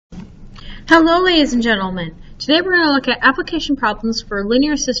Hello, ladies and gentlemen. Today we're going to look at application problems for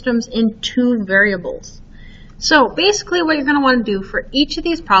linear systems in two variables. So basically what you're going to want to do for each of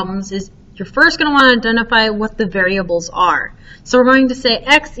these problems is you're first going to want to identify what the variables are. So we're going to say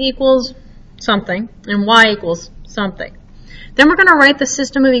x equals something and y equals something. Then we're going to write the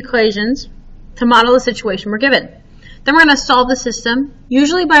system of equations to model the situation we're given. Then we're going to solve the system,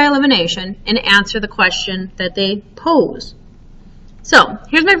 usually by elimination, and answer the question that they pose. So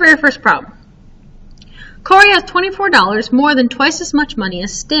here's my very first problem. Corey has $24 more than twice as much money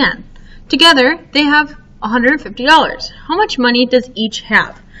as Stan. Together, they have $150. How much money does each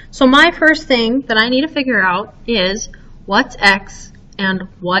have? So my first thing that I need to figure out is what's X and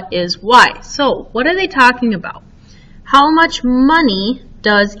what is Y. So what are they talking about? How much money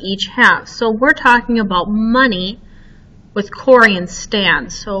does each have? So we're talking about money with Corey and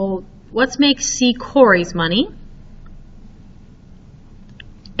Stan. So let's make C Corey's money.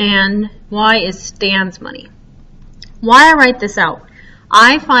 And Y is Stan's money. Why I write this out?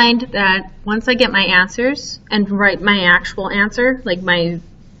 I find that once I get my answers and write my actual answer, like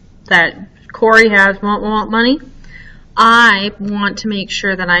that Corey has want money, I want to make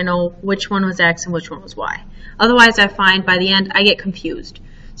sure that I know which one was X and which one was Y. Otherwise, I find by the end I get confused.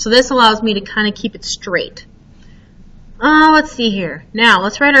 So this allows me to kind of keep it straight. Let's see here. Now,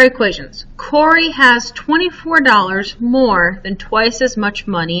 let's write our equations. Corey has $24 more than twice as much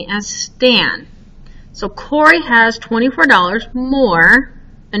money as Stan. So Corey has $24 more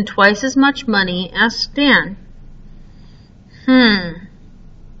than twice as much money as Stan.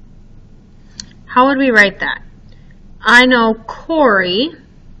 How would we write that? I know Corey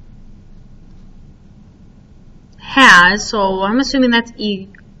has, so I'm assuming that's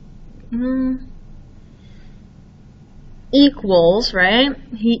equals, right?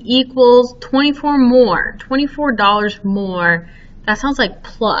 He equals $24 more. That sounds like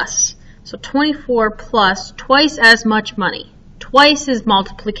plus. So 24 plus twice as much money. Twice is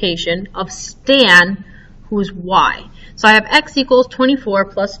multiplication of Stan, who's Y. So I have X equals 24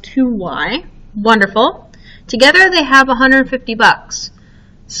 plus 2Y. Wonderful. Together they have 150 bucks.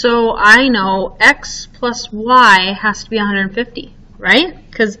 So I know X plus Y has to be 150. Right?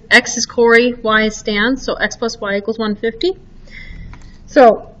 Because X is Corey, Y is Stan, so X plus Y equals 150.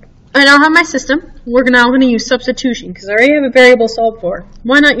 So I now have my system. We're now going to use substitution because I already have a variable solved for.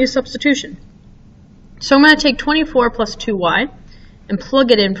 Why not use substitution? So I'm going to take 24 plus 2Y and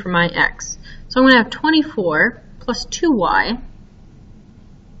plug it in for my X. So I'm going to have 24 plus 2Y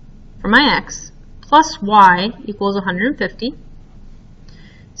for my X plus Y equals 150.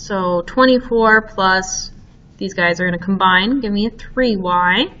 So 24 plus these guys are going to combine, give me a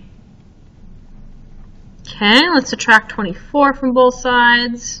 3y. Okay, let's subtract 24 from both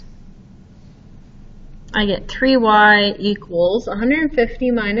sides. I get 3y equals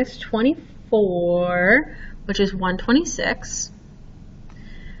 150 minus 24, which is 126.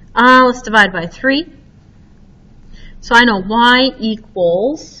 Let's divide by 3. So I know y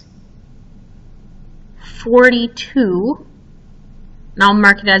equals 42. Now I'll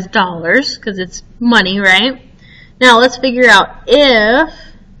mark it as dollars because it's money, right? Now let's figure out if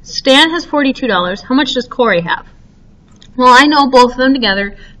Stan has $42, how much does Corey have? Well, I know both of them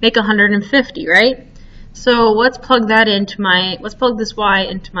together make 150, right? So let's plug that into let's plug this y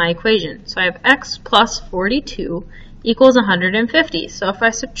into my equation. So I have x plus 42 equals 150. So if I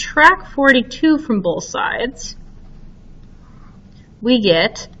subtract 42 from both sides, we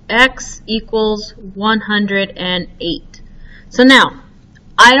get x equals 108. So now,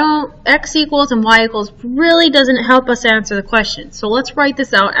 X equals and Y equals really doesn't help us answer the question. So let's write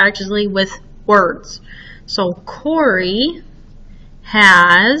this out actually with words. So Corey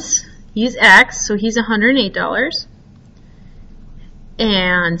he's X, so he's $108.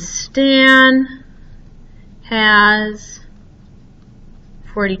 And Stan has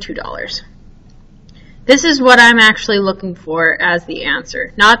 $42. This is what I'm actually looking for as the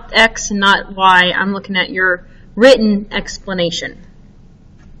answer. Not X and not Y. I'm looking at your written explanation.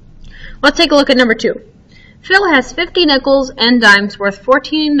 Let's take a look at number 2. Phil has 50 nickels and dimes worth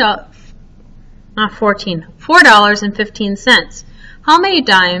 $4.15. How many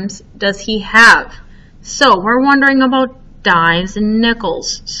dimes does he have? So we're wondering about dimes and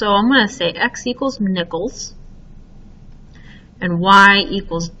nickels. So I'm going to say X equals nickels and Y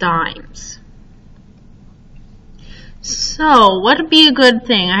equals dimes. So what would be a good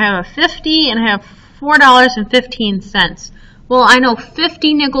thing? I have a 50 and I have $4.15. Well, I know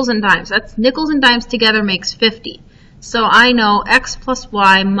 50 nickels and dimes. That's nickels and dimes together makes 50. So I know X plus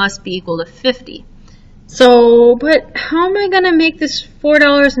Y must be equal to 50. So, but how am I going to make this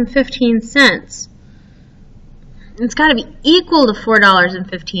 $4.15? it's got to be equal to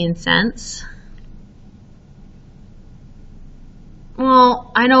 $4.15.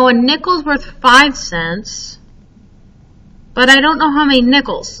 Well, I know a nickel's worth 5 cents, but I don't know how many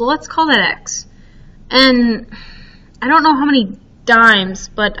nickels, so let's call that X. And I don't know how many dimes,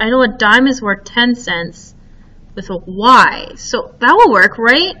 but I know a dime is worth 10 cents with a Y. So that will work,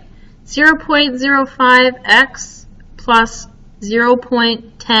 right? 0.05X plus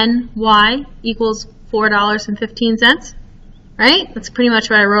 0.10Y equals $4.15, right? That's pretty much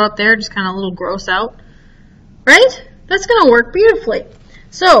what I wrote up there, just kind of a little gross out, right? That's going to work beautifully.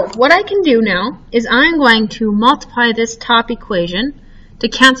 So what I can do now is I'm going to multiply this top equation to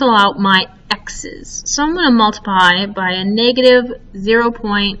cancel out my x's. So I'm going to multiply by a negative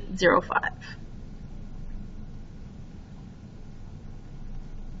 0.05.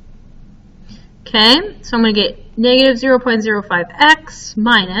 Okay, so I'm going to get negative 0.05x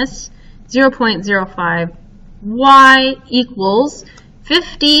minus 0.05y equals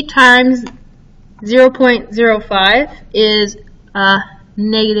 50 times 0.05 is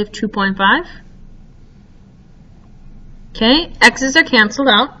negative 2.5. Okay, x's are canceled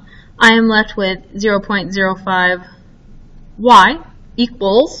out. I am left with 0.05y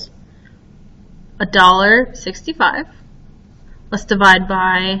equals $1.65. Let's divide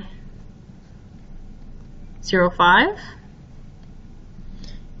by 0.5.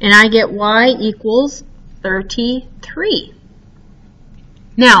 And I get y equals 33.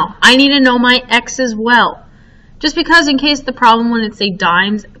 Now, I need to know my x as well. Just because in case the problem wouldn't say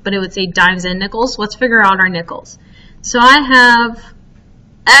dimes, but it would say dimes and nickels, let's figure out our nickels. So I have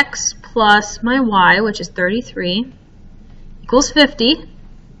x plus my y, which is 33, equals 50.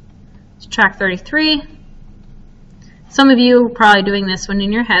 Subtract 33. Some of you are probably doing this one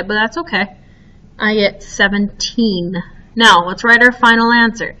in your head, but that's okay. I get 17. Now, let's write our final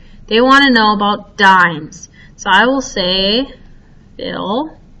answer. They want to know about dimes. So I will say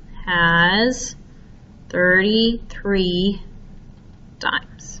Phil has 33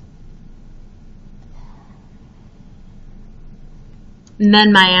 dimes. And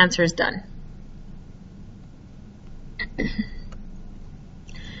then my answer is done.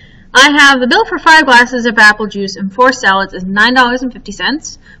 I have the bill for 5 glasses of apple juice and 4 salads is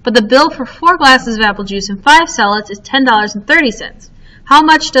 $9.50, but the bill for 4 glasses of apple juice and 5 salads is $10.30. How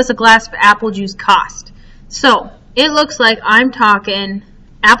much does a glass of apple juice cost? So, it looks like I'm talking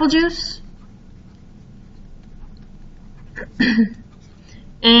apple juice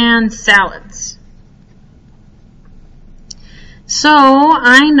and salads. So,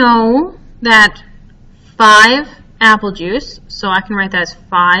 I know that 5 apple juice, so I can write that as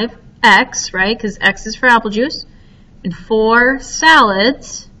 5x, right, because x is for apple juice, and 4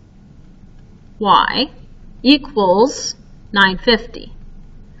 salads, y, equals $9.50.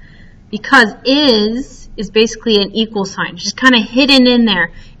 Because is basically an equal sign, just kind of hidden in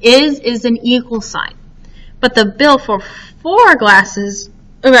there. Is an equal sign. But the bill for 4 glasses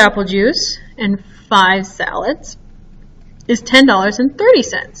of apple juice and 5 salads is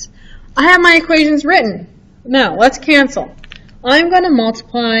 $10.30. I have my equations written. Now, let's cancel. I'm going to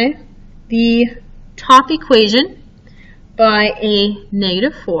multiply the top equation by a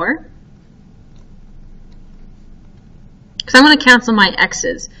negative 4. Because I'm going to cancel my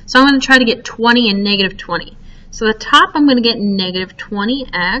x's. So I'm going to try to get 20 and negative 20. So the top, I'm going to get negative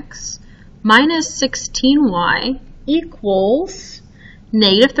 20x minus 16y equals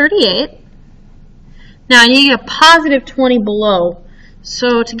negative 38. Now, I need to get a positive 20 below.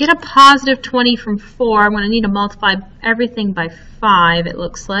 So to get a positive 20 from 4, I'm going to need to multiply everything by 5, it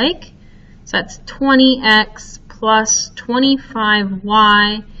looks like. So that's 20x plus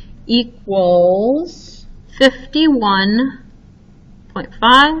 25y equals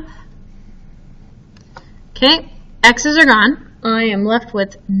 51.5. Okay, x's are gone. I am left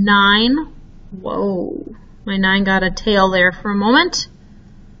with 9. Whoa, my 9 got a tail there for a moment.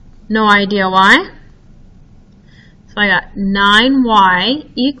 No idea why. So I got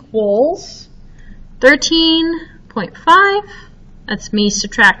 9y equals 13.5. That's me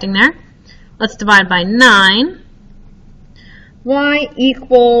subtracting there. Let's divide by 9. Y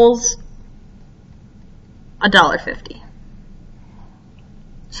equals $1.50.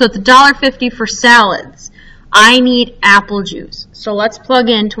 So it's $1.50 for salads. I need apple juice. So let's plug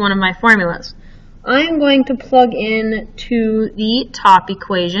into one of my formulas. I'm going to plug in to the top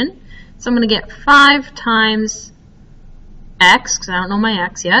equation. So I'm going to get 5 times x, because I don't know my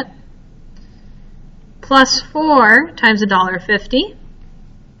x yet, plus 4 times $1.50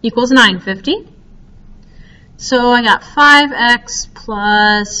 equals $9.50. So I got 5x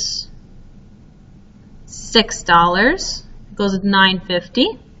plus $6 equals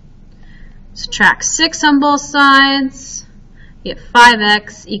 $9.50. Subtract 6 on both sides. You get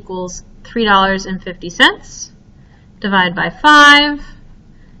 5x equals $3.50. Divide by 5.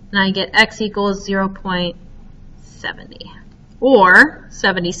 And I get x equals 0.70. Or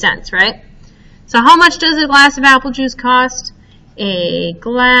 70 cents, right? So how much does a glass of apple juice cost? A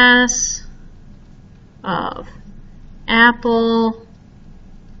glass of apple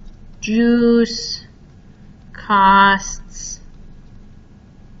juice costs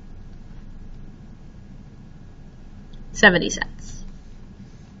 70 cents.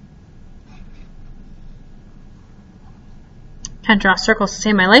 Can't draw circles to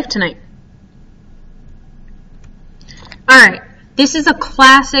save my life tonight. Alright, this is a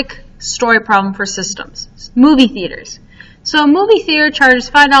classic story problem for systems. Movie theaters. So a movie theater charges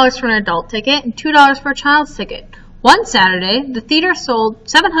 $5 for an adult ticket and $2 for a child's ticket. One Saturday, the theater sold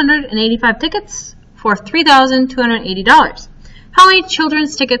 785 tickets for $3,280. How many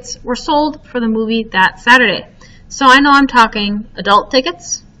children's tickets were sold for the movie that Saturday? So I know I'm talking adult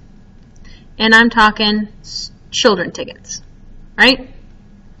tickets and I'm talking children tickets, right?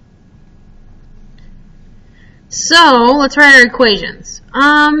 So let's write our equations.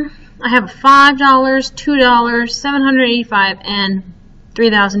 I have $5, $2, $785, and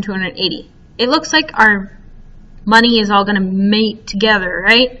 $3,280. It looks like our money is all going to mate together,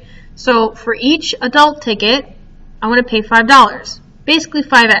 right? So for each adult ticket, I'm going to pay $5. Basically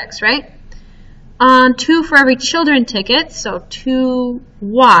 5x, right? 2 for every children ticket, so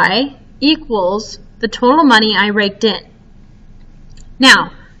 2y equals the total money I raked in.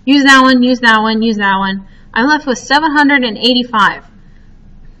 Now, use that one, use that one, use that one. I'm left with 785.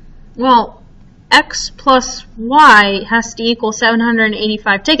 Well, x plus y has to equal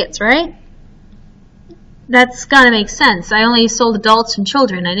 785 tickets, right? That's got to make sense. I only sold adults and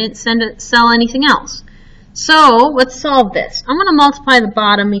children. I didn't sell anything else. So let's solve this. I'm going to multiply the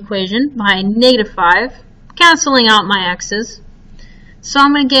bottom equation by -5, canceling out my x's. So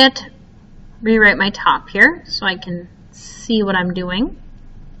I'm going to rewrite my top here so I can see what I'm doing.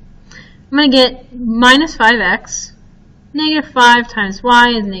 I'm going to get minus 5x. -5 times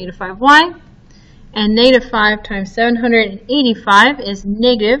y is -5y. And -5 times 785 is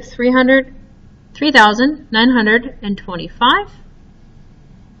 -3,925.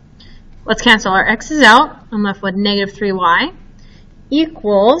 Let's cancel our x's out. I'm left with -3y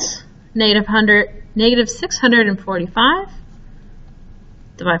equals -645.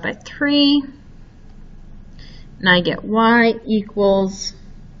 Divide by 3. And I get y equals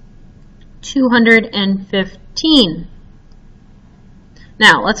 215.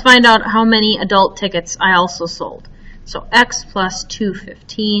 Now, let's find out how many adult tickets I also sold. So x plus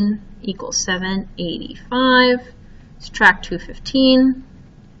 215 equals 785. Subtract 215.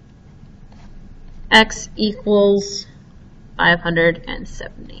 X equals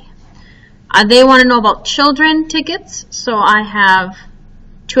 570. They want to know about children tickets, so I have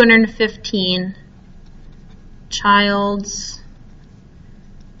 215 child's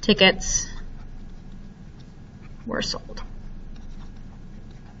tickets were sold.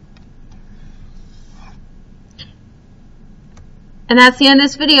 And that's the end of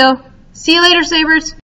this video. See you later, Sabers.